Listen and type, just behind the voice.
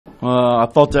I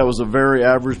thought that was a very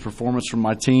average performance from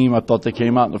my team. I thought they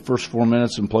came out in the first 4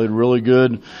 minutes and played really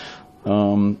good.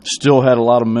 Still had a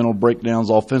lot of mental breakdowns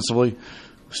offensively.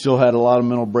 Still had a lot of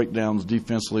mental breakdowns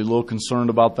defensively. A little concerned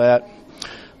about that,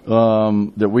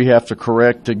 that we have to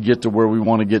correct to get to where we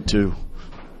want to get to.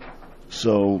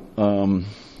 So,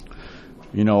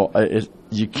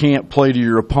 you can't play to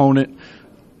your opponent.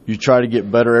 You try to get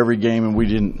better every game, and we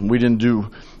didn't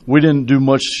do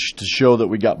much to show that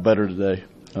we got better today.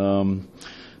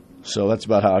 So that's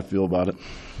about how I feel about it. Did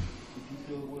you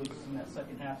feel it was in that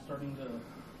second half starting to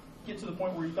get to the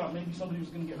point where you thought maybe somebody was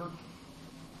going to get hurt?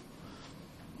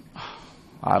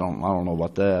 I don't know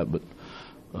about that, but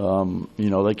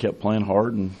they kept playing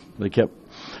hard and they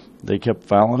kept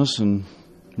fouling us, and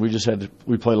we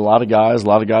played a lot of guys. A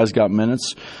lot of guys got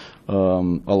minutes. A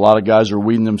lot of guys are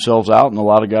weeding themselves out, and a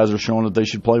lot of guys are showing that they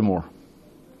should play more.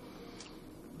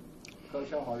 Coach,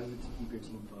 how hard is it to keep your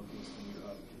team focused when you're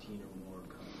up 15 or more?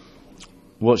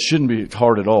 Well, it shouldn't be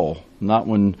hard at all. Not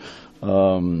when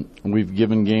we've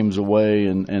given games away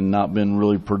and not been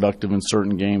really productive in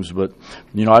certain games. But,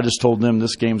 I just told them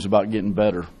this game's about getting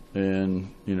better.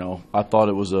 And, I thought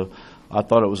it was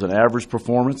an average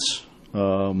performance.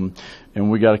 And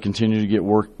we got to continue to get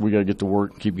work. We got to get to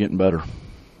work and keep getting better.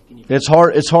 It's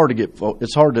hard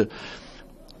to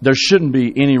there shouldn't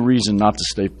be any reason not to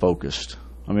stay focused.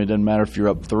 I mean, it doesn't matter if you're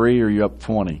up 3 or you're up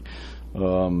 20.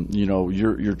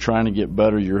 You're trying to get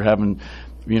better. You're having,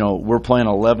 we're playing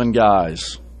 11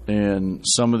 guys, and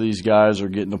some of these guys are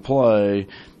getting to play,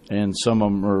 and some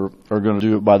of them are going to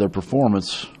do it by their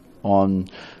performance on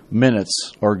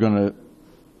minutes, are going to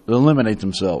eliminate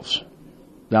themselves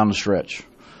down the stretch.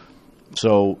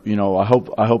 So, I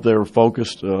hope they were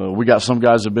focused. We got some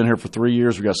guys that have been here for 3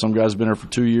 years. We got some guys that have been here for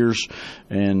 2 years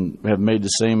and have made the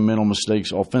same mental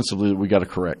mistakes offensively that we got to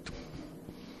correct.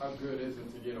 How good is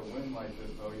it to get a win like this,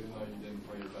 though, even though you didn't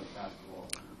play your best basketball?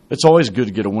 It's always good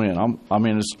to get a win.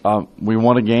 We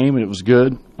won a game and it was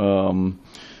good,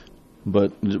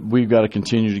 but we've got to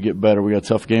continue to get better. We got a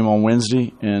tough game on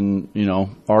Wednesday, and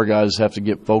our guys have to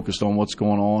get focused on what's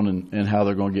going on and how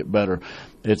they're going to get better.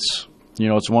 It's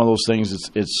one of those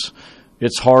things.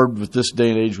 It's hard with this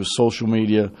day and age with social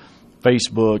media,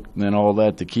 Facebook, and all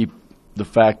that to keep the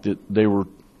fact that they were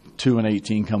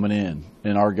 2-18 coming in,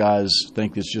 and our guys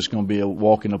think it's just going to be a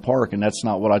walk in the park, and that's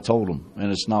not what I told them,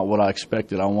 and it's not what I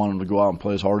expected. I wanted them to go out and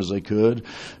play as hard as they could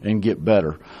and get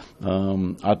better.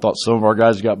 I thought some of our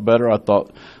guys got better. I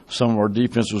thought some of our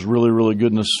defense was really, really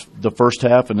good in the first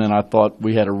half, and then I thought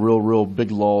we had a real big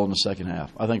lull in the second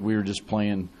half. I think we were just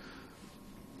playing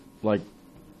like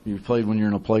you played when you're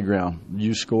in a playground.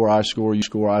 You score, I score, you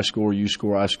score, I score, you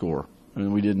score, I score.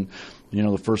 And we didn't,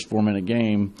 the first 4-minute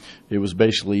game, it was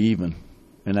basically even.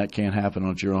 And that can't happen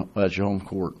at your home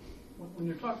court. When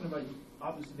you're talking about,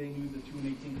 obviously they knew the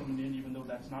 2-18 coming in, even though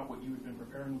that's not what you had been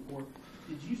preparing for.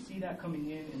 Did you see that coming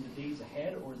in the days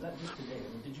ahead, or is that just today?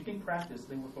 Or did you think practice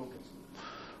they were focused?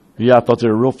 Yeah, I thought they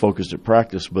were real focused at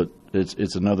practice, but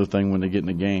it's another thing when they get in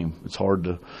the game. It's hard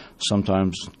to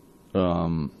sometimes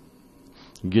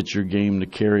get your game to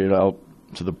carry it out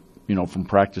to the from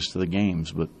practice to the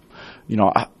games. But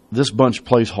this bunch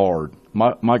plays hard.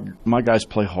 My guys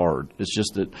play hard. It's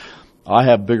just that I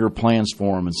have bigger plans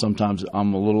for them, and sometimes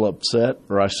I'm a little upset,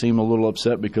 or I seem a little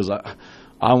upset because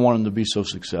I want them to be so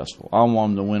successful. I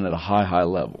want them to win at a high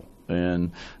level,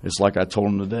 and it's like I told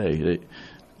them today.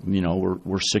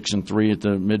 We're 6-3 at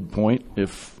the midpoint.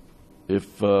 If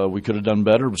we could have done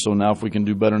better, so now if we can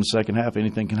do better in the second half,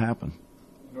 anything can happen.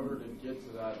 In order to get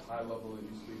to that high level that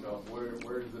you speak of,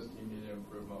 where does this team need to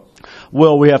improve most?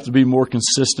 Well, we have to be more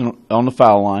consistent on the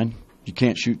foul line. You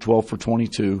can't shoot 12 for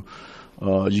 22.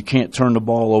 You can't turn the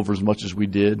ball over as much as we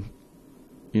did.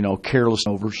 Careless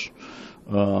overs.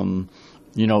 When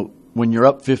you're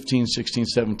up 15, 16,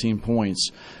 17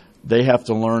 points, they have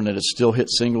to learn that it's still hit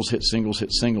singles,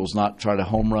 not try to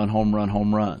home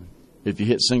run. If you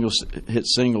hit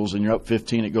singles and you're up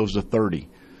 15, it goes to 30.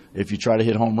 If you try to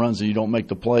hit home runs and you don't make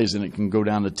the plays, then it can go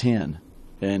down to 10.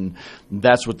 And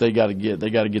that's what they got to get. They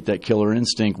got to get that killer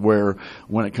instinct where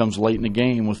when it comes late in the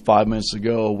game with 5 minutes to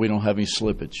go, we don't have any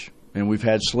slippage. And we've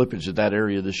had slippage at that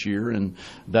area this year, and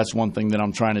that's one thing that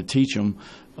I'm trying to teach them.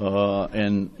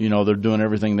 They're doing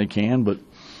everything they can, but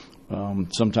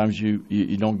sometimes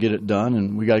you don't get it done,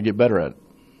 and we got to get better at it.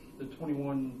 The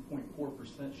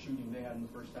 21.4% shooting they had in the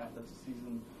first half, that's a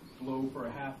season low for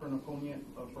a half for an opponent.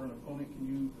 Can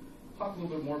you talk a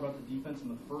little bit more about the defense in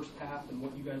the first half and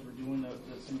what you guys were doing that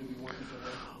seemed to be working so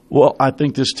well? Well, I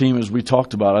think this team, as we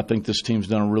talked about, I think this team's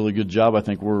done a really good job. I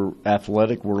think we're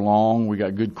athletic, we're long, we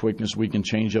got good quickness. We can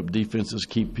change up defenses,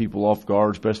 keep people off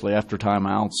guard, especially after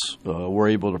timeouts. We're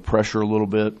able to pressure a little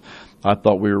bit. I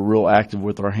thought we were real active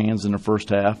with our hands in the first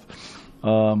half.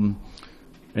 And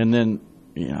then,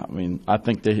 yeah, I mean, I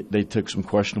think they took some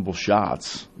questionable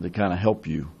shots that kind of help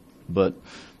you. But,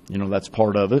 you know, that's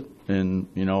part of it. And,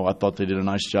 you know, I thought they did a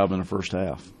nice job in the first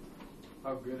half.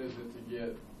 How good is it to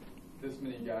get this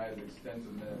many guys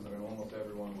extensive minutes? I mean, almost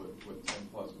everyone with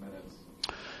 10-plus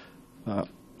minutes.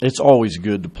 It's always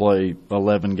good to play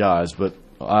 11 guys, but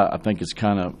I think it's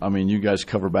kind of, I mean, you guys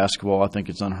cover basketball. I think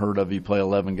it's unheard of you play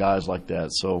 11 guys like that.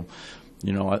 So,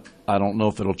 you know, I don't know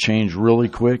if it'll change really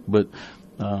quick, but,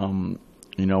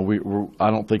 you know, I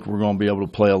don't think we're going to be able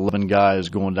to play 11 guys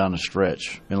going down the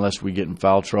stretch unless we get in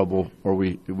foul trouble or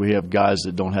we have guys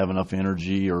that don't have enough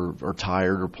energy or are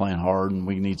tired or playing hard and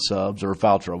we need subs or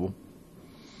foul trouble.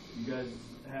 You guys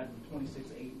had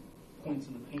 26-8 points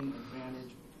in the paint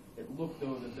advantage. It looked,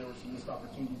 though, that there were some missed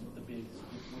opportunities with the bigs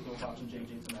with Lobos and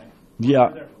JJ tonight.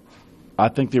 Yeah, I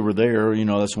think they were there. You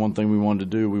know, that's one thing we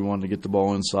wanted to do. We wanted to get the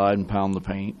ball inside and pound the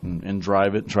paint and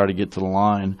drive it and try to get to the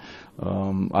line.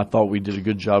 I thought we did a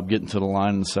good job getting to the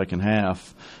line in the second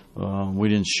half. We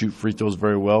didn't shoot free throws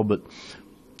very well, but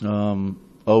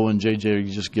O and JJ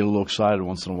just get a little excited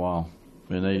once in a while.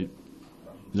 And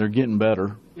they're getting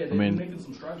better. Yeah, they've been making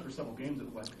some strides for several games at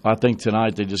the way. I think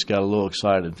tonight they just got a little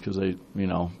excited because they, you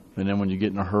know, and then when you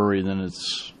get in a hurry, then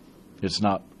it's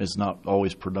not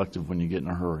always productive when you get in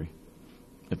a hurry,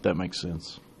 if that makes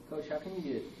sense. Coach, how can you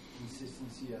get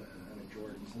consistency out of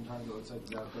Jordan? Sometimes it looks like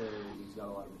he's out there, he's got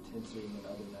a lot of intensity, and then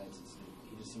other nights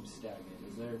he just seems stagnant.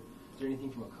 Is there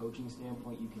anything from a coaching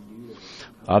standpoint you can do?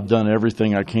 I've done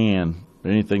everything I can,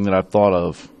 anything that I've thought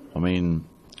of. I mean,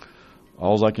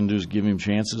 all I can do is give him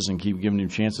chances and keep giving him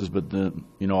chances, but then,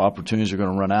 you know, opportunities are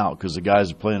going to run out because the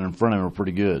guys playing in front of him are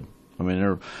pretty good. I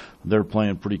mean, they're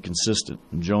playing pretty consistent.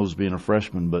 And Joe's being a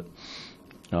freshman, but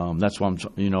that's why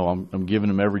I'm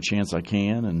giving him every chance I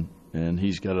can, and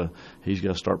he's got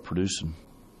to start producing.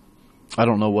 I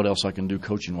don't know what else I can do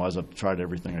coaching wise. I've tried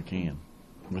everything I can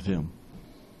with him.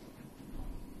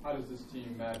 How does this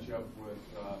team match up with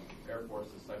Air Force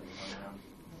the second time around?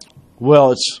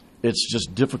 Well, it's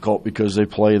just difficult because they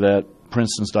play that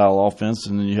Princeton-style offense,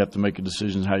 and then you have to make a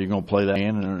decision how you're going to play that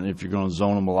in, and if you're going to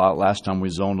zone them a lot. Last time we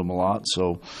zoned them a lot,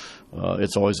 so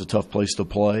it's always a tough place to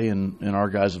play, and our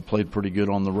guys have played pretty good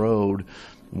on the road.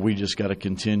 We just got to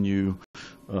continue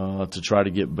to try to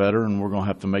get better, and we're going to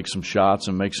have to make some shots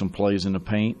and make some plays in the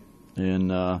paint and,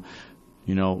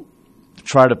 you know,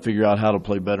 try to figure out how to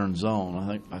play better in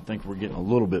zone. I think we're getting a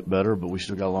little bit better, but we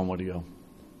still got a long way to go.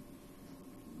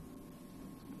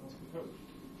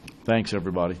 Thanks,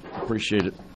 everybody. Appreciate it.